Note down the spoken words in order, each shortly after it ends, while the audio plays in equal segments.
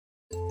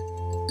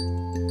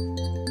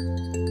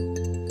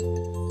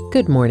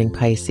Good morning,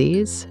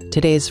 Pisces.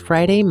 Today's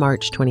Friday,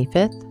 March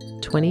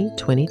 25th,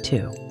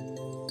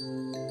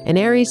 2022. An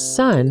Aries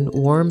sun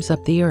warms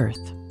up the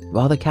earth,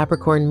 while the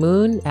Capricorn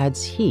moon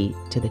adds heat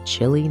to the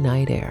chilly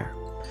night air.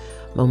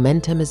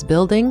 Momentum is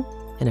building,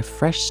 and a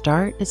fresh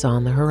start is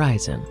on the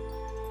horizon.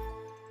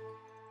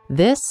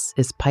 This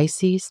is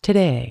Pisces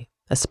Today,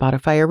 a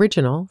Spotify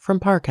original from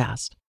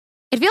Parcast.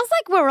 It feels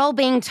like we're all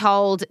being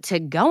told to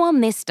go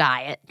on this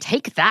diet,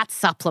 take that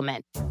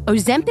supplement.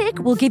 Ozempic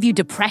will give you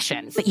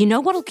depression, but you know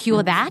what'll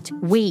cure that?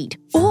 Weed.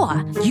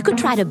 Or you could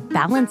try to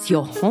balance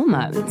your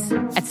hormones.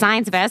 At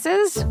Science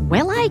Versus,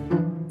 we're like,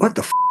 what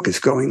the is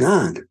going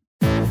on?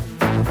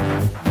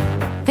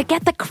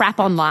 Forget the crap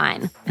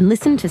online and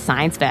listen to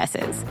Science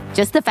Versus.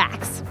 Just the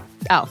facts.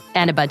 Oh,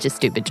 and a bunch of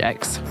stupid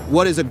jokes.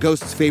 What is a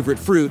ghost's favorite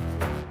fruit?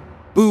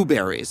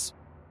 Blueberries.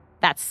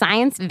 That's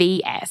Science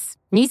VS.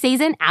 New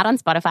season out on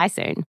Spotify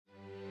soon.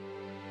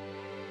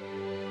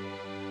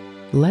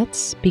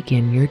 Let's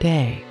begin your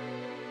day.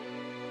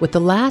 With the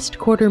last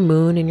quarter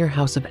moon in your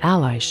house of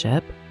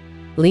allyship,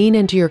 lean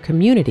into your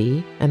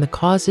community and the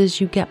causes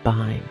you get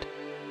behind.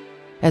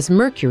 As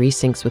Mercury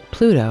syncs with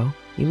Pluto,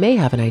 you may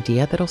have an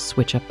idea that'll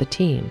switch up the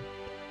team.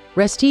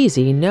 Rest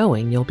easy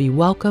knowing you'll be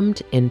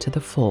welcomed into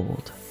the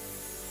fold.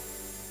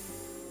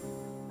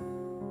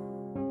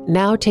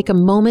 Now take a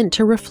moment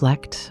to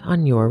reflect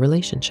on your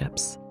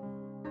relationships.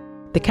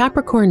 The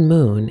Capricorn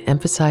moon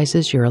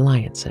emphasizes your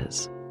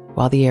alliances,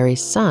 while the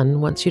Aries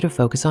sun wants you to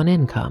focus on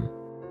income.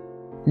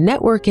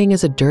 Networking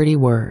is a dirty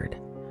word,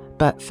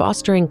 but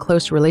fostering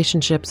close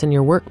relationships in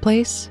your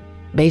workplace,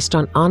 based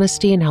on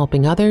honesty and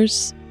helping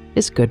others,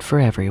 is good for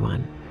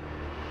everyone.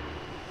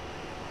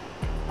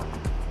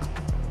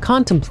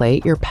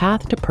 Contemplate your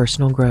path to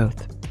personal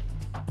growth.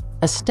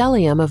 A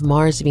stellium of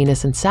Mars,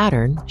 Venus, and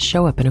Saturn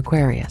show up in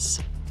Aquarius.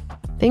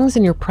 Things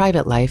in your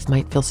private life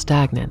might feel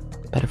stagnant,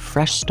 but a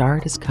fresh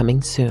start is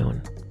coming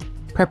soon.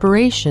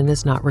 Preparation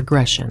is not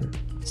regression,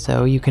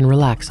 so you can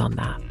relax on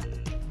that.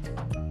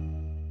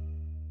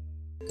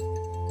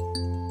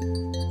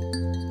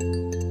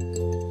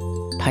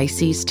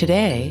 Pisces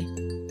Today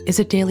is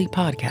a daily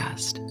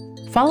podcast.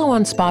 Follow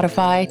on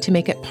Spotify to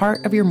make it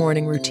part of your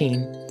morning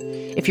routine.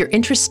 If you're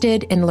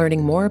interested in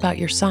learning more about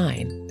your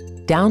sign,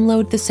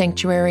 download the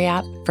Sanctuary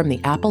app from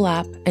the Apple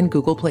app and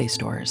Google Play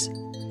stores.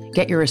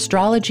 Get your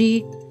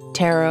astrology,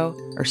 tarot,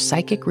 or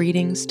psychic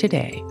readings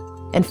today.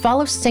 And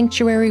follow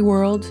Sanctuary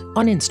World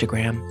on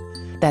Instagram.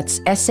 That's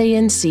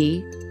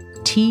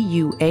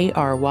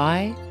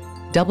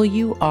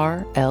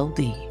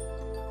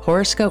SANCTUARYWRLD.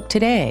 Horoscope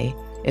Today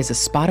is a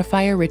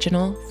Spotify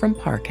original from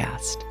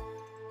Parcast.